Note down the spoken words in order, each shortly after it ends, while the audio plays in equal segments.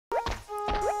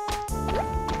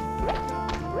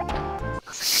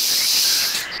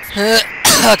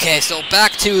Okay, so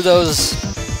back to those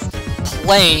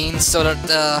planes so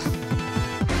that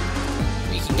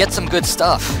we can get some good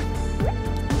stuff.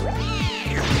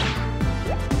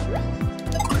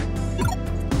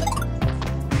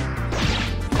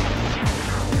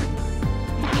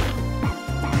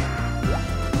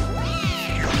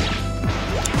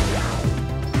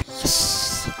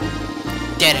 Yes.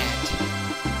 Dead end.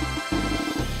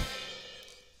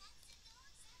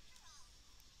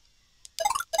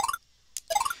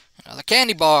 Another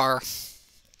candy bar.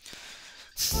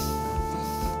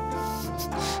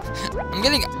 I'm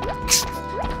getting...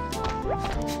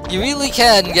 You really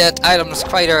can get items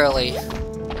quite early. You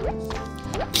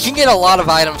can get a lot of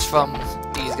items from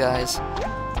these guys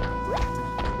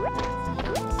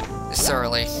this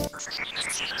early.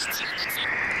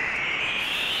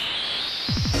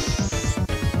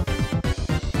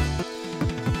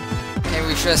 Okay,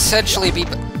 we should essentially be...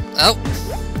 Oh!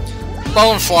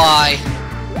 Bonefly!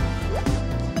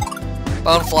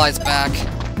 Bonefly's back.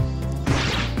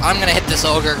 I'm gonna hit this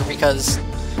ogre because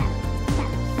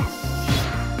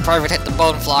probably would hit the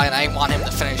bonefly and I want him to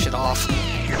finish it off.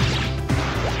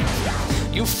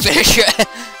 You finish your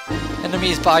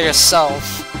enemies by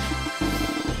yourself.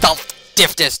 I'll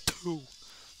diff this too.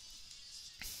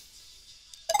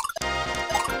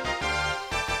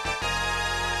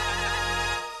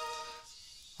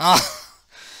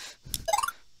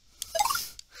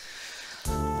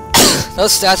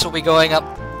 Those stats will be going up.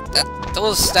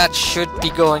 Those stats should be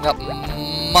going up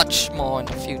much more in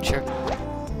the future.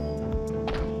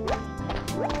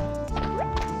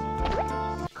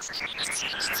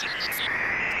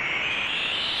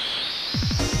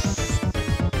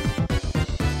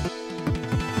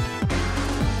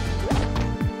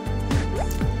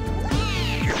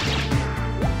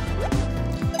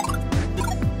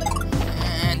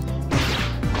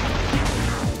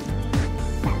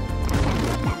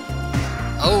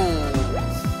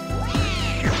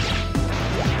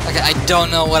 I don't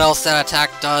know what else that attack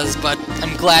does, but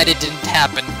I'm glad it didn't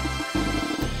happen.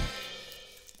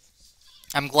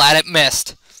 I'm glad it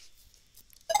missed.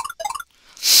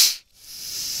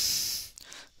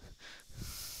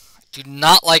 I do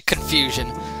not like confusion.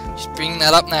 Just bringing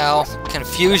that up now.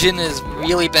 Confusion is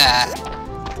really bad.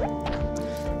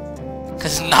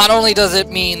 Because not only does it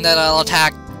mean that I'll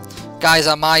attack guys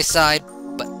on my side,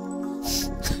 but...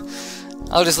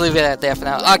 I'll just leave it at there for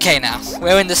now. Okay, now.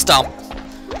 We're in the stump.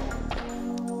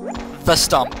 The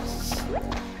stump.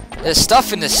 There's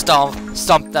stuff in this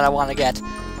stump that I want to get.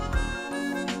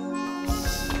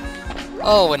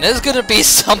 Oh, and there's gonna be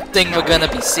something we're gonna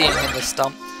be seeing in this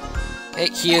stump. Okay,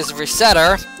 here's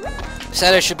Resetter.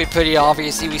 Resetter should be pretty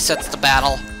obvious. He resets the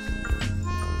battle.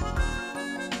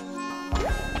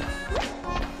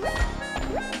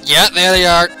 Yeah, there they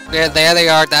are. There they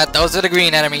are. Those are the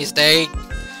green enemies. They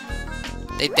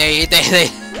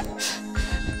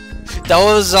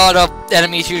Those are the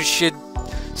enemies you should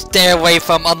stay away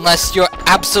from unless you're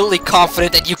absolutely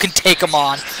confident that you can take them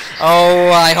on.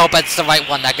 Oh, I hope that's the right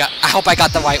one. I hope I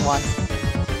got the right one.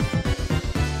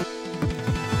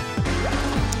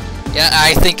 Yeah,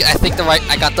 I think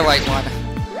I got the right one.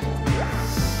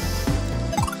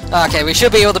 Okay, we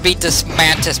should be able to beat this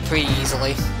mantis pretty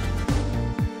easily.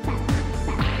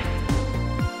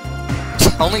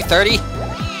 Only 30?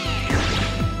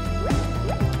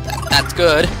 That's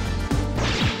good.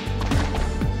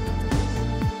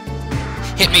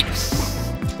 Hit me.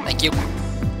 Thank you.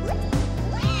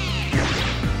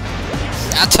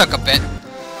 That took a bit.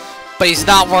 But he's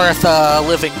not worth a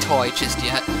living toy just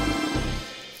yet.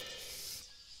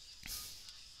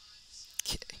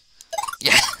 Okay.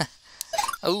 Yeah.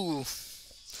 Oh.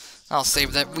 I'll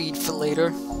save that weed for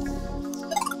later.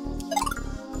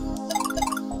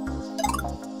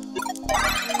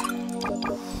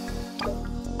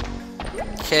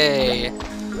 Okay.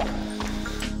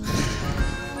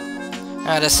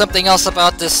 There's something else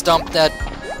about this stump that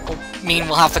will mean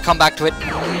we'll have to come back to it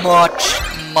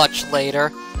much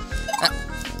later.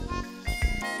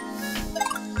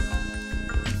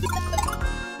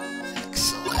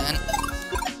 Excellent.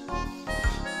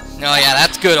 Oh yeah,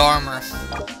 that's good armor.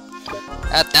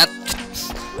 That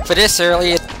for this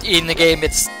early in the game,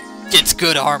 it's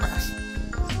good armor.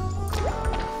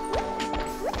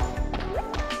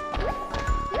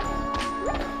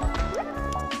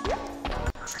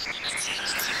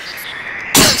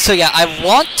 So yeah, I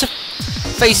want to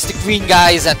face the green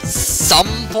guys at some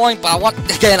point, but I want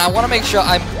to make sure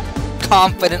I'm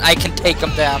confident I can take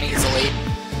them down easily.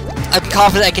 I'm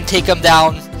confident I can take them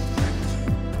down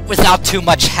without too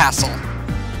much hassle.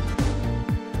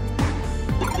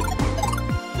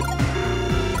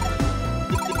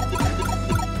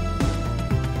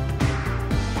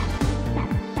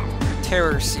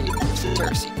 Terror Seed. What's the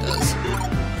Terror Seed does?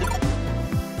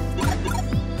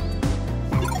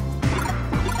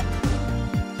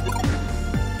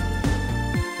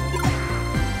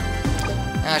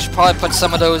 I should probably put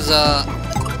some of those,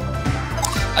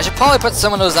 I should probably put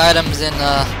some of those items in,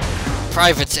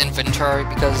 Private's inventory,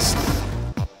 because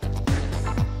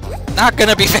not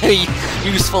gonna be very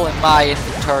useful in my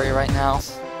inventory right now.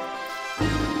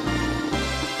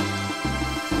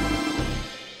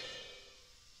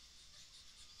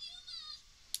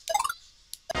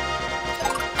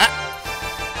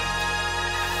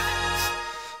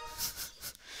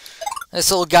 This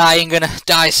little guy ain't gonna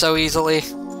die so easily.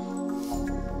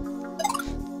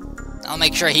 I'll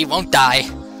make sure he won't die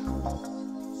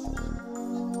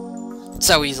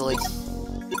so easily.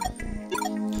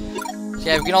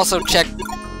 Yeah, we can also check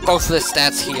both of the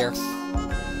stats here.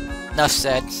 Enough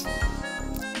said.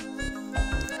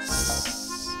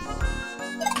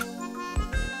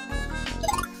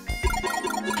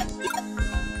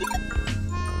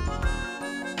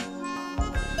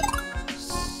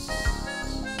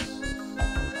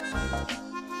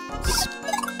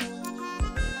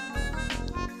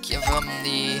 Give him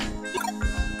the...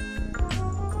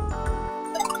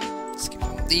 Let's give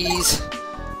him these.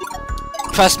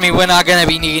 Trust me, we're not gonna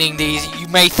be needing these. You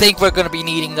may think we're gonna be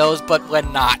needing those, but we're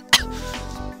not.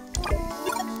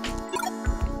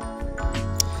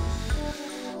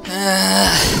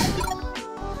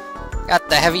 Got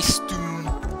the heavy stone.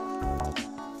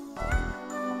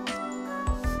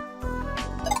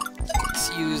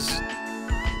 Let's use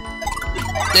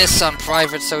this on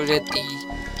Private so that he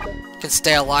can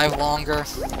stay alive longer.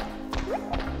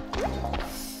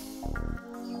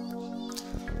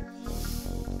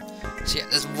 So yeah,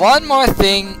 there's one more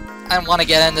thing I want to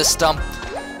get in this stump,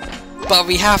 but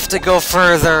we have to go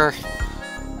further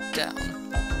down.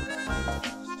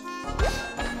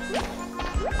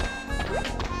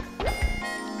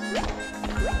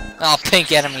 Oh,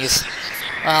 pink enemies.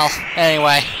 Well,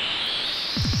 anyway.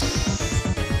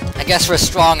 I guess we're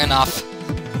strong enough.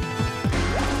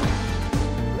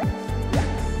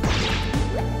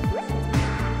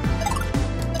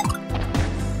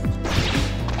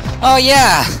 Oh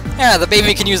yeah! Yeah, the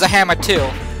baby can use a hammer too.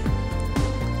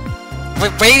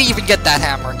 Wait, where did he even get that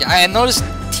hammer? Yeah, I noticed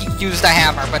he used a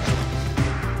hammer, but...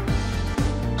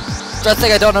 the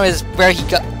thing I don't know is where he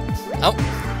got... Oh.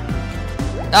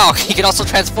 Oh, he can also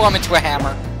transform into a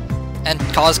hammer. And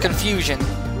cause confusion.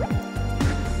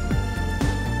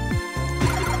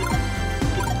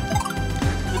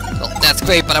 Well, that's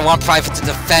great, but I want Private to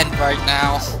defend right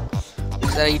now.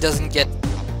 So that he doesn't get...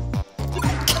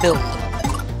 killed.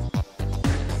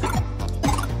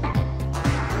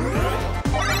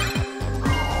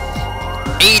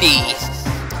 80.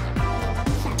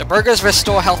 The burgers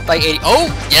restore health by 80. Oh,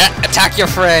 yeah, attack your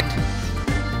friend.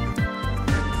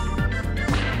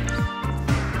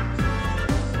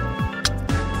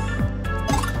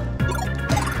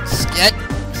 Skit.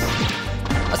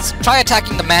 Let's try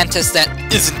attacking the mantis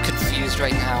that isn't confused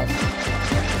right now.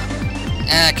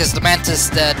 Because the mantis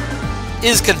that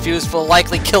is confused will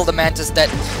likely kill the mantis that...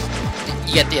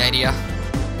 You get the idea.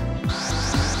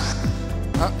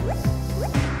 Huh?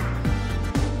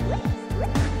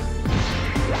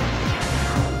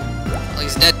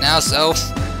 He's dead now, so...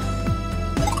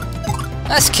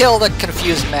 Let's kill the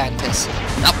confused mantis.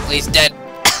 Oh, he's dead.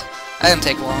 That didn't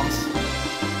take long.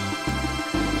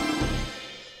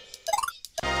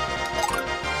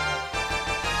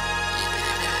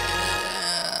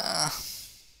 Yeah.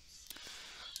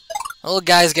 Little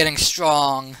guy's getting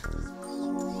strong.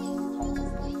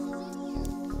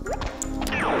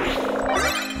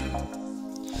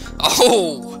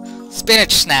 Oh!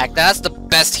 Spinach snack, that's the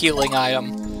best healing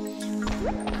item.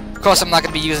 Of course, I'm not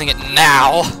going to be using it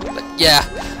now, but yeah.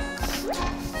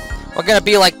 We're going to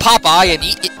be like Popeye and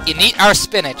eat our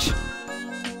spinach.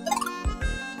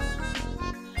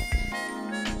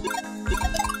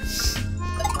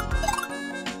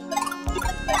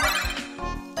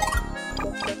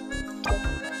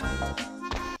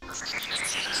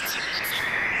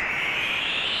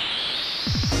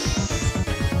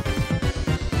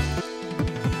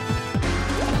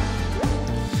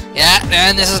 Yeah,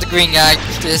 and this is the green guy.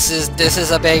 This is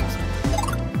a big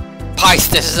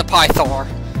This is a Pythore.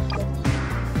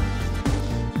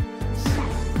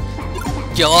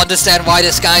 You'll understand why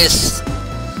this guy is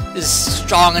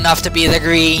strong enough to be the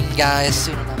green guy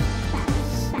soon enough.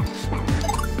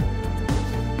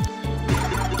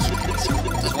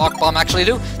 What does Walk Bomb actually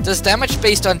do? Does damage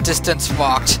based on distance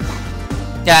walked.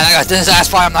 Yeah,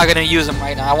 that's why I'm not gonna use him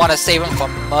right now. I want to save him for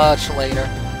much later.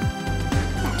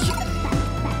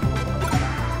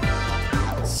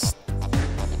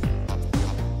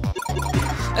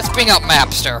 keeping up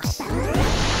Mapster.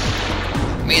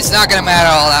 I mean, it's not gonna matter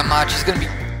all that much. He's gonna be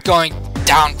going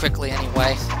down quickly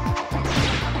anyway.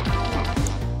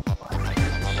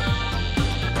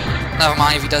 Never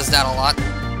mind if he does that a lot.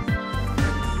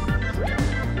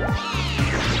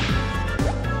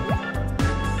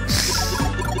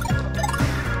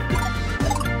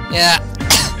 Yeah,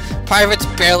 Private's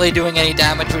barely doing any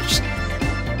damage, which...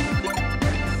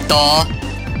 Duh.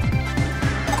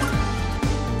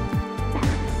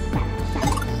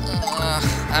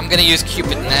 I'm gonna use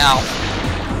Cupid now.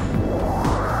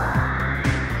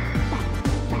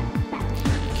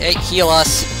 Okay, heal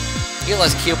us. Heal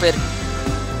us, Cupid.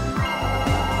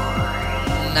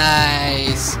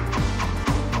 Nice.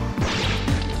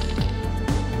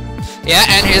 Yeah,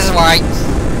 and here's why.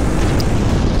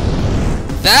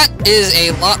 That is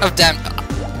a lot of damage.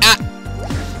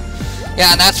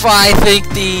 Yeah, and that's why I think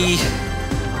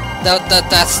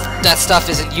that stuff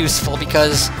isn't useful,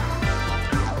 because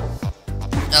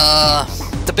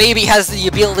the baby has the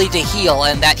ability to heal,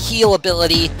 and that heal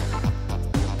ability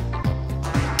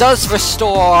does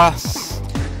restore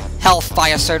health by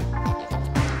a certain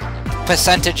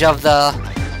percentage of the...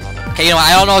 Okay, you know,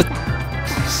 I don't know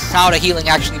how the healing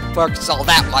actually works all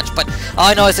that much, but all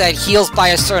I know is that it heals by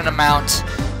a certain amount,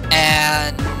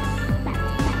 and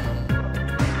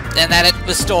that it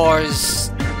restores...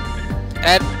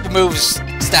 and it removes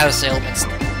status ailments.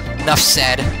 Enough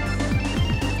said.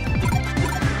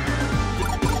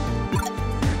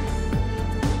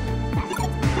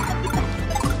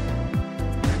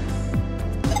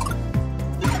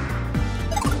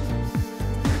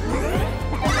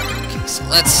 Okay, so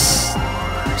let's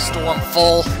restore him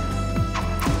full.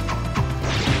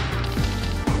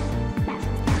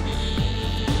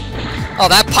 Oh,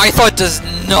 that Pythore does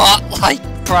not like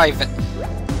Private.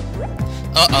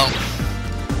 Uh-oh.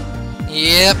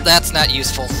 Yep, that's not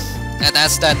useful.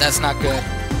 That's not good.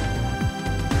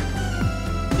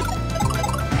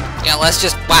 Yeah, let's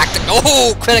just whack the...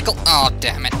 Oh, critical! Oh,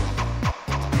 damn it.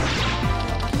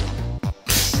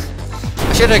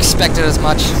 I should have expected as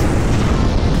much.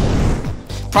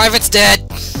 Private's dead!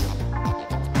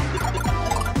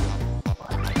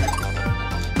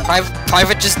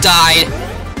 Private just died.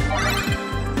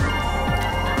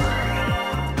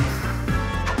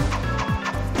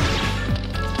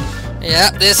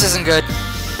 Yeah, this isn't good.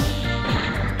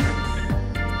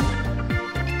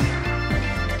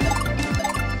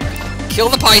 Kill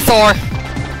the Pythore.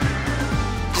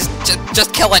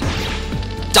 Just kill it.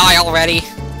 Die already.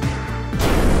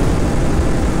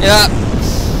 Yeah.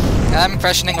 I'm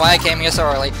questioning why I came here so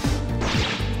early.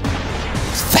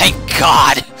 Thank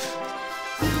God.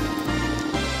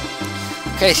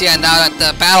 Okay, so yeah, now that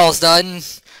the battle's done,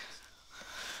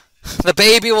 the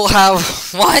baby will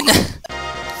have one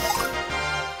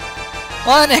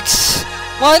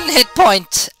hit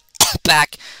point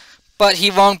back, but he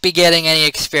won't be getting any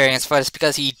experience for this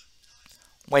because he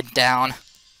went down.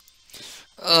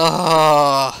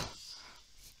 Ugh.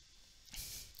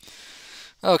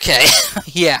 Okay,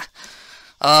 yeah.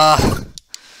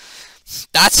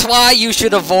 That's why you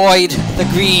should avoid the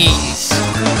greens.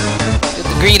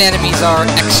 The green enemies are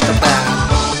extra bad.